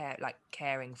deal with care, like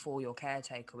caring for your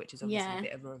caretaker, which is obviously a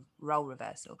bit of a role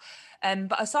reversal.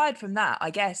 But aside from that,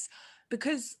 I guess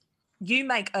because you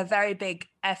make a very big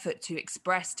effort to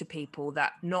express to people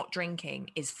that not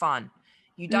drinking is fun,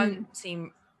 you don't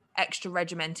seem extra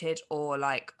regimented or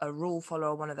like a rule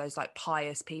follower, one of those like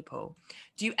pious people.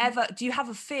 Do you have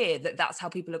a fear that that's how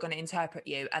people are going to interpret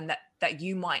you, and that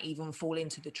you might even fall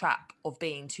into the trap of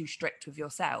being too strict with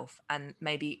yourself, and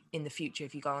maybe in the future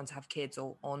if you go on to have kids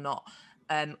or not,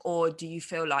 or do you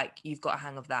feel like you've got a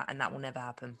hang of that and that will never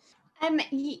happen?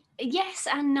 Yes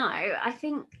and no. I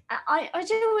think I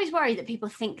do always worry that people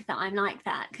think that I'm like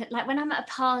that. Like, when I'm at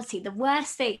a party, the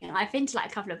worst thing, I've been to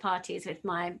like a couple of parties with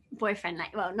my boyfriend,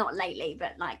 like, well, not lately,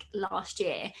 but like last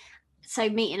year. So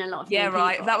meeting a lot of new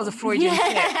people. That was a Freudian slip.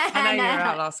 I know you were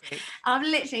out last week. I've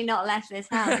literally not left this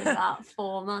house in about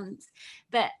 4 months.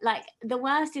 But like the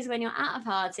worst is when you're at a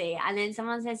party and then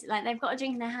someone says like they've got a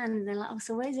drink in their hand and they're like, oh,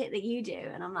 so what is it that you do?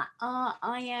 And I'm like, oh,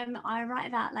 I write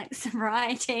about like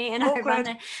sobriety and I run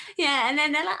a, and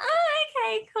then they're like, oh,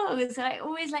 okay, cool. So I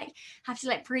always like have to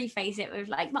like preface it with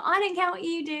like, but I don't care what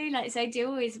you do. Like, so I do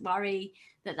always worry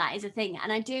that is a thing.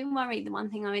 And I do worry, the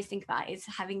one thing I always think about is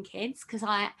having kids, because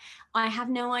I have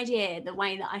no idea the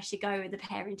way that I should go with the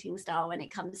parenting style when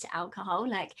it comes to alcohol.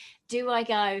 Like, do I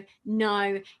go,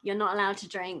 no, you're not allowed to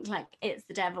drink, like it's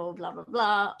the devil, blah blah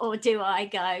blah, or do I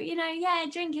go, yeah,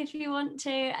 drink if you want to,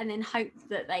 and then hope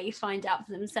that they find out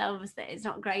for themselves that it's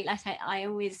not great? Like I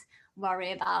always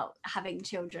worry about having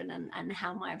children and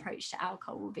how my approach to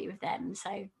alcohol will be with them.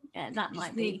 So yeah, that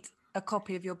might be a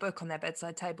copy of your book on their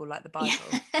bedside table, like the Bible.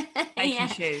 Take and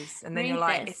choose, and then you're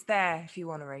like, it's there if you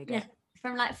want to read it.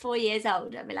 From like 4 years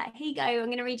old, I'll be like, here you go, I'm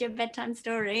going to read you a bedtime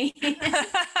story.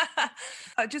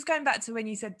 Just going back to when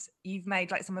you said you've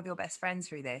made like some of your best friends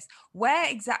through this, where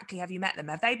exactly have you met them?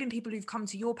 Have they been people who've come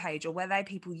to your page, or were they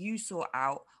people you sought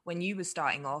out when you were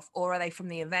starting off, or are they from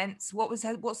the events? What's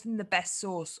been the best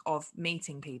source of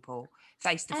meeting people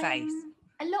face to face?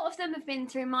 A lot of them have been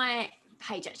through my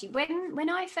page, actually.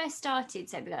 When I first started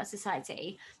Sober Girl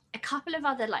Society, a couple of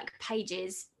other like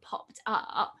pages popped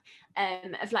up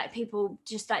of like people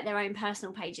just like their own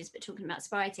personal pages but talking about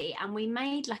sobriety, and we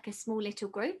made like a small little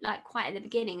group like quite at the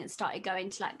beginning and started going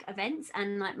to like events.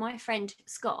 And like my friend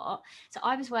Scott, so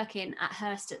I was working at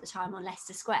Hearst at the time on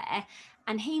Leicester Square,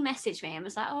 and he messaged me and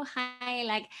was like, oh, hey,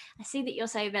 like I see that you're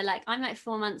sober, like I'm like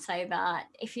 4 months sober,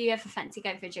 if you ever fancy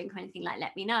going for a drink or anything, like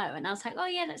let me know. And I was like, oh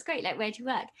yeah, that's great, like where do you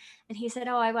work? And he said,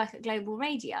 oh, I work at Global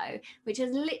Radio, which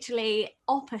is literally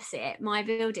opposite my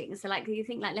building. So like you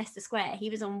think like Leicester Square, he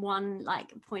was on one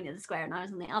like point of the square and I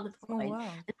was on the other point. Oh, wow.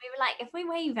 And we were like, if we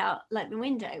wave out like the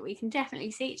window, we can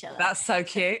definitely see each other. That's so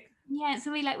cute. Yeah,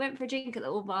 so we like went for a drink at the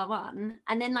All Bar One,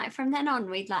 and then like from then on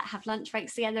we'd like have lunch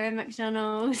breaks together in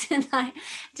McDonald's and like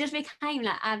just became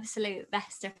like absolute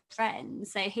best of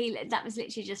friends. So that was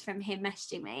literally just from him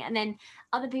messaging me. And then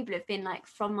other people have been like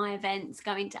from my events,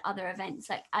 going to other events.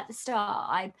 Like at the start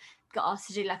I got asked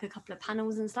to do like a couple of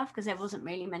panels and stuff because there wasn't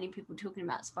really many people talking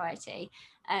about sobriety.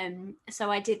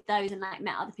 So I did those and like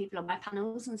met other people on my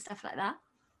panels and stuff like that.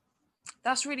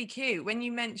 That's really cute. When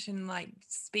you mention like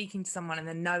speaking to someone and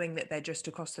then knowing that they're just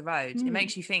across the road, it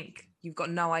makes you think you've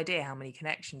got no idea how many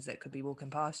connections that could be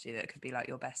walking past you that could be like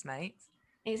your best mates.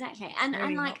 Exactly. And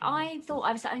like I thought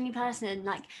I was the only person,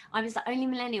 like I was the only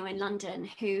millennial in London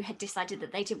who had decided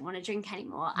that they didn't want to drink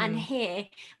anymore. And here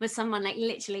was someone like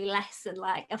literally less than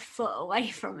like a foot away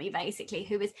from me basically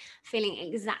who was feeling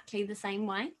exactly the same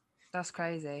way. That's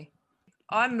crazy.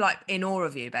 I'm like in awe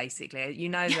of you, basically. You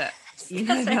know that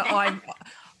I'm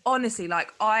honestly like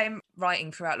I'm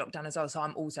writing throughout lockdown as well. So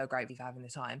I'm also grateful for having the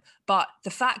time. But the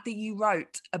fact that you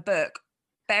wrote a book,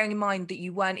 bearing in mind that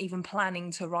you weren't even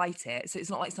planning to write it. So it's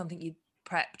not like something you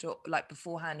prepped or like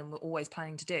beforehand and were always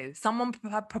planning to do. Someone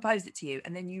proposed it to you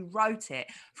and then you wrote it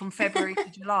from February to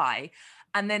July.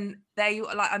 And then they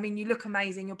like, I mean, you look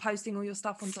amazing. You're posting all your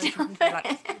stuff on social media.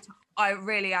 Like, I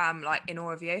really am like in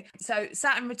awe of you. So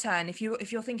Saturn return, if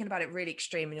you're thinking about it really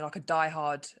extreme and you're like a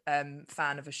diehard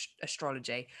fan of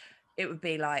astrology, it would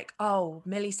be like, oh,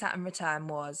 Millie Saturn return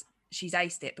was, she's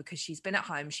aced it because she's been at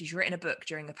home. She's written a book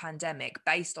during a pandemic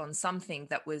based on something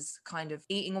that was kind of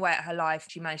eating away at her life.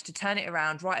 She managed to turn it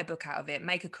around, write a book out of it,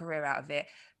 make a career out of it,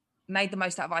 made the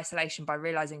most out of isolation by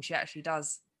realizing she actually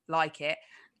does like it.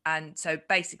 And so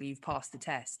basically you've passed the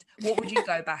test. What would you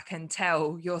go back and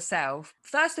tell yourself,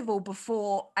 first of all,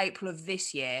 before April of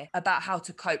this year, about how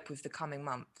to cope with the coming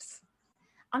months?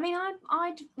 I mean,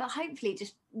 I'd hopefully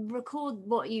just record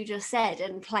what you just said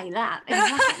and play that.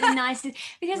 It's like nice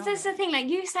because right. There's the thing, like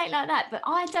you say it like that, but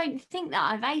I don't think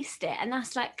that I've aced it, and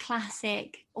that's like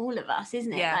classic all of us,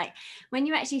 isn't it? Yeah. Like when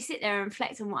you actually sit there and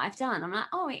reflect on what I've done, I'm like,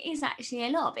 oh, it is actually a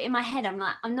lot. But in my head, I'm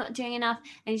like, I'm not doing enough.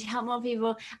 I need to help more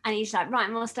people. I need to like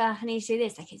write more stuff. I need to do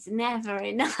this. Like it's never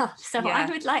enough. So I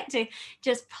would like to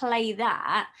just play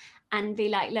that and be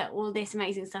like, look, all this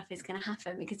amazing stuff is going to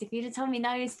happen. Because if you'd have told me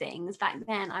those things back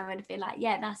then, I would have been like,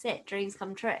 yeah, that's it. Dreams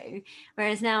come true.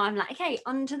 Whereas now I'm like, okay,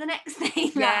 on to the next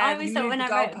thing. Yeah, like, I always thought when I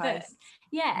wrote a book,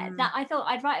 that I thought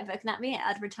I'd write a book and that'd be it.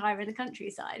 I'd retire in the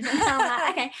countryside. But now I'm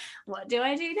like, okay, what do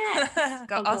I do next?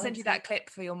 I'll send you that clip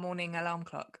for your morning alarm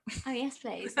clock. Oh, yes,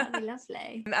 please. That'd be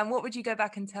lovely. And what would you go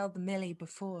back and tell the Millie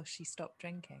before she stopped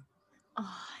drinking?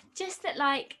 Oh, just that,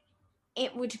 like,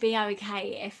 it would be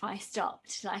okay if I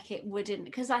stopped, like it wouldn't,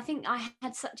 because I think I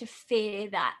had such a fear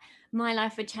that my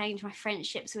life would change, my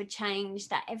friendships would change,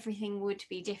 that everything would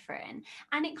be different.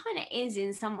 And it kind of is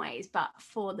in some ways, but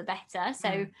for the better.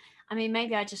 So I mean,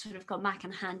 maybe I just would have gone back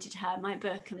and handed her my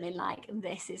book and been like,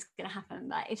 this is going to happen.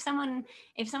 But if someone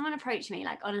approached me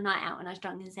like on a night out when I was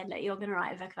drunk and said, look, you're going to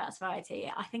write a book about sobriety,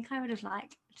 I think I would have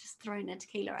like just thrown a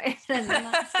tequila over them and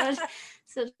like,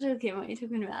 sort of talking, what are you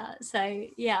talking about? So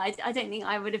yeah, I don't think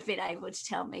I would have been able to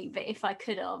tell me, but if I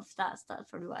could have, that's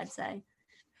probably what I'd say.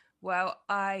 Well,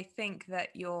 I think that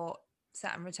your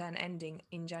Saturn return ending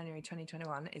in January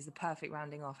 2021 is the perfect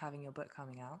rounding off having your book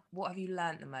coming out. What have you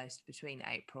learnt the most between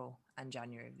April and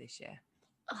January of this year?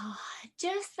 Oh,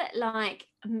 just that, like,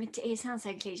 it sounds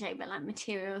so cliche, but like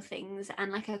material things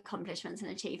and like accomplishments and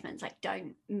achievements like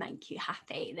don't make you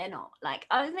happy. They're not like,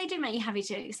 they do make you happy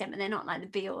to an extent, but they're not like the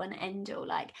be all and end all.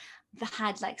 Like, I've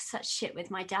had like such shit with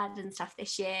my dad and stuff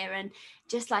this year, and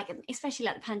just like, especially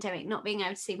like the pandemic, not being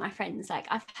able to see my friends. Like,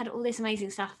 I've had all this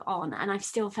amazing stuff on, and I've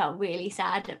still felt really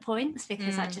sad at points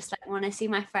because I just like want to see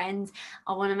my friends.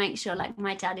 I want to make sure like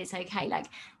my dad is okay. Like,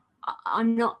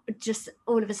 I'm not just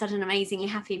all of a sudden amazingly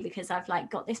happy because I've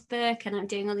like got this book and I'm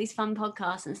doing all these fun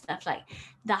podcasts and stuff. Like,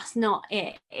 that's not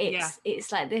it.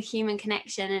 It's like the human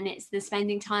connection, and it's the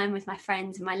spending time with my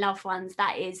friends and my loved ones.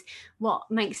 That is what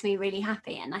makes me really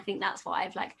happy. And I think that's what I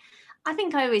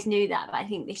think I always knew that, but I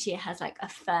think this year has like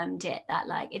affirmed it, that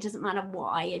like it doesn't matter what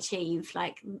I achieve,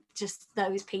 like just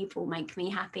those people make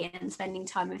me happy, and spending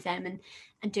time with them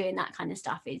and doing that kind of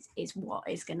stuff is what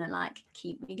is gonna like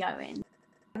keep me going.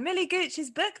 Millie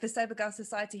Gooch's book, The Sober Girl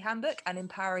Society Handbook, an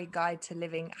empowering guide to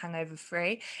living hangover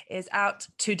free, is out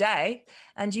today,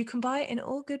 and you can buy it in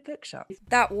all good bookshops.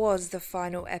 That was the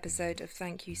final episode of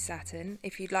Thank You Saturn.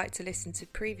 If you'd like to listen to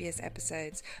previous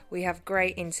episodes, we have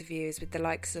great interviews with the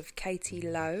likes of Katie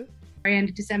Lowe. At the end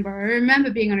of December, I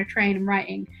remember being on a train and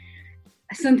writing,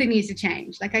 something needs to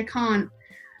change. Like,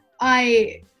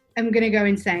 I am going to go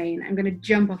insane. I'm going to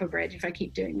jump off a bridge if I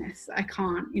keep doing this. I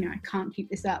can't keep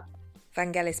this up.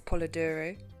 Vangelis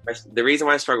Polidoro. The reason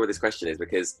why I struggle with this question is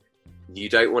because you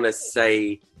don't want to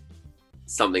say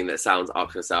something that sounds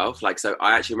up yourself. Like, so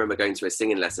I actually remember going to a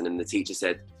singing lesson and the teacher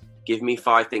said, give me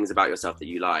 5 things about yourself that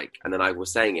you like. And then I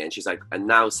was saying it and she's like, and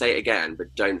now say it again,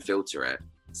 but don't filter it.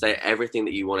 Say everything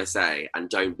that you want to say and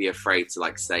don't be afraid to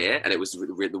like say it. And it was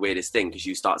the weirdest thing because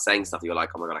you start saying stuff, you're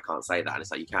like, oh my God, I can't say that. And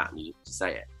it's like, you just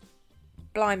say it.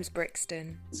 Blimes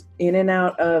Brixton. In and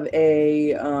out of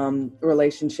a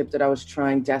relationship that I was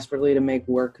trying desperately to make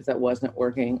work because that wasn't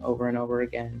working over and over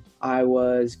again. I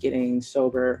was getting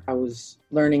sober. I was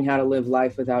learning how to live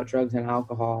life without drugs and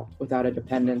alcohol, without a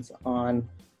dependence on,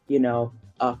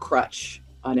 a crutch,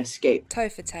 an escape.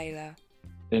 Topher Taylor.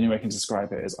 The only way I can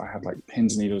describe it is I had like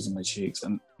pins and needles in my cheeks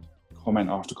and comment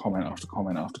after comment after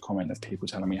comment after comment of people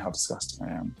telling me how disgusting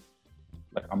I am.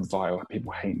 Like, I'm vile,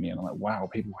 people hate me. And I'm like, wow,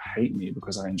 people hate me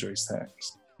because I enjoy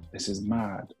sex. This is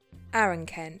mad. Aaron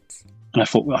Kent. And I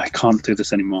thought, well, I can't do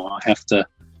this anymore. I have to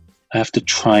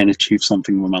try and achieve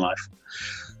something with my life.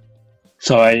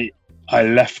 So I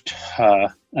left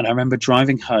her, and I remember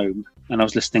driving home and I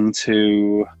was listening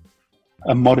to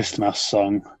a Modest Mouse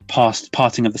song,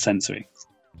 Parting of the Century,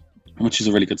 which is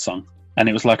a really good song. And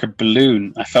it was like a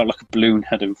balloon. I felt like a balloon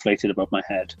had inflated above my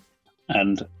head.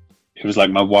 And it was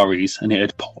like my worries, and it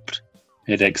had popped.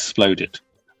 It had exploded,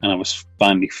 and I was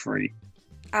finally free.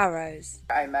 Arrows.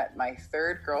 I met my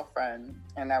 3rd girlfriend,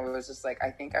 and I was just like, I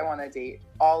think I want to date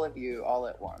all of you all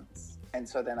at once. And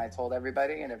so then I told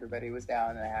everybody, and everybody was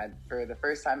down, and I had, for the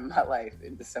first time in my life,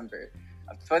 in December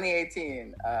of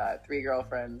 2018, 3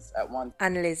 girlfriends at once.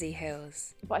 And Lizzie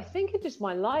Hills. But I think in just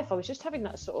my life, I was just having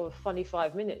that sort of funny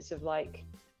 5 minutes of like,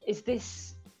 is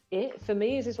this it for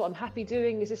me? Is this what I'm happy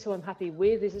doing? Is this who I'm happy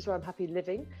with? Is this where I'm happy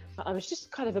living? I was just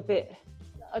kind of a bit,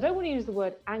 I don't want to use the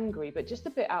word angry, but just a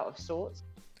bit out of sorts.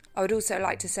 I would also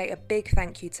like to say a big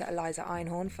thank you to Eliza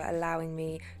Einhorn for allowing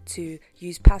me to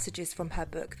use passages from her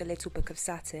book, The Little Book of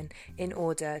Saturn, in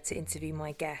order to interview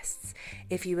my guests.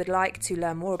 If you would like to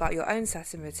learn more about your own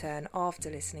Saturn return after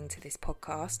listening to this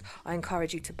podcast, I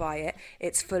encourage you to buy it.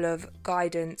 It's full of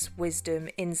guidance, wisdom,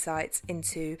 insights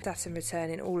into Saturn return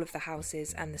in all of the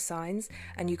houses and the signs,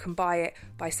 and you can buy it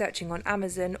by searching on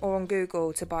Amazon or on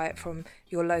Google to buy it from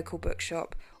your local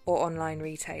bookshop or online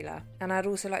retailer. And I'd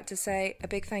also like to say a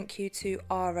big thank you to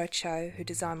Ara Cho, who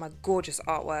designed my gorgeous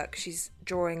artwork. She's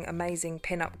drawing amazing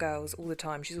pin-up girls all the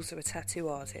time. She's also a tattoo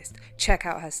artist. Check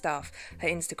out her stuff. Her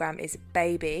Instagram is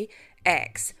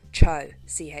babyxcho,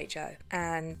 C-H-O.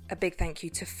 And a big thank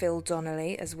you to Phil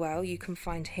Donnelly as well. You can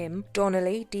find him,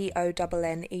 Donnelly,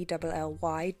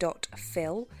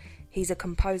 DONNELLY.Phil. He's a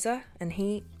composer and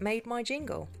he made my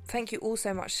jingle. Thank you all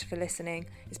so much for listening.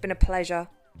 It's been a pleasure,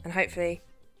 and hopefully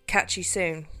catch you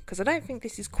soon, because I don't think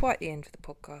this is quite the end of the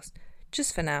podcast.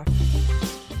 Just for now.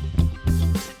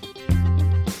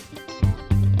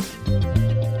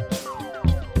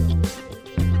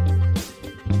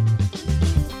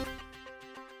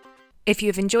 If you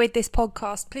have enjoyed this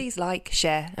podcast, please like,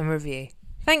 share and review.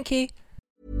 Thank you.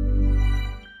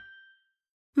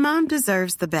 Mom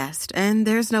deserves the best, and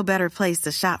there's no better place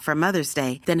to shop for Mother's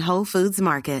Day than Whole Foods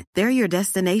Market. They're your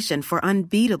destination for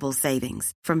unbeatable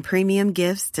savings, from premium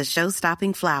gifts to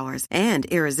show-stopping flowers and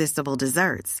irresistible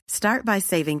desserts. Start by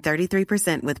saving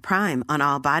 33% with Prime on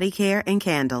all body care and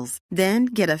candles. Then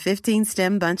get a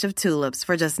 15-stem bunch of tulips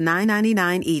for just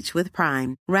 $9.99 each with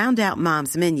Prime. Round out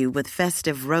Mom's menu with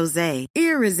festive rosé,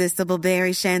 irresistible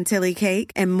berry chantilly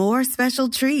cake, and more special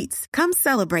treats. Come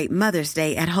celebrate Mother's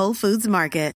Day at Whole Foods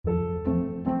Market.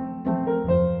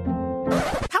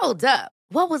 Hold up.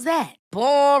 What was that?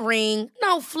 Boring.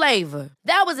 No flavor.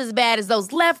 That was as bad as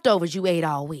those leftovers you ate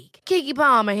all week. Keke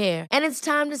Palmer here, and it's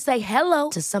time to say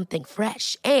hello to something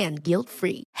fresh and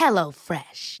guilt-free.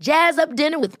 HelloFresh. Jazz up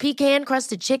dinner with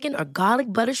pecan-crusted chicken or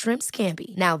garlic butter shrimp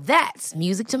scampi. Now that's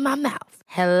music to my mouth.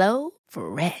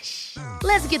 HelloFresh.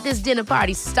 Let's get this dinner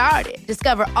party started.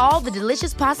 Discover all the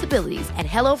delicious possibilities at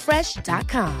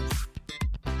HelloFresh.com.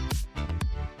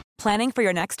 Planning for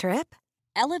your next trip?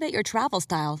 Elevate your travel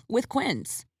style with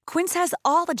Quince. Quince has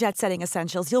all the jet-setting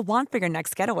essentials you'll want for your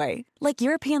next getaway, like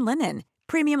European linen,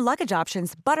 premium luggage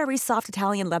options, buttery soft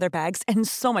Italian leather bags, and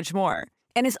so much more.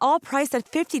 And is all priced at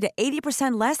 50 to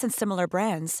 80% less than similar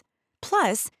brands.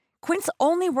 Plus, Quince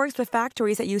only works with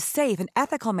factories that use safe and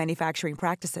ethical manufacturing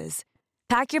practices.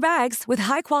 Pack your bags with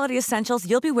high-quality essentials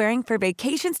you'll be wearing for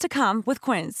vacations to come with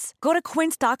Quince. Go to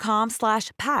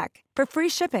quince.com/pack for free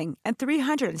shipping and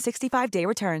 365-day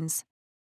returns.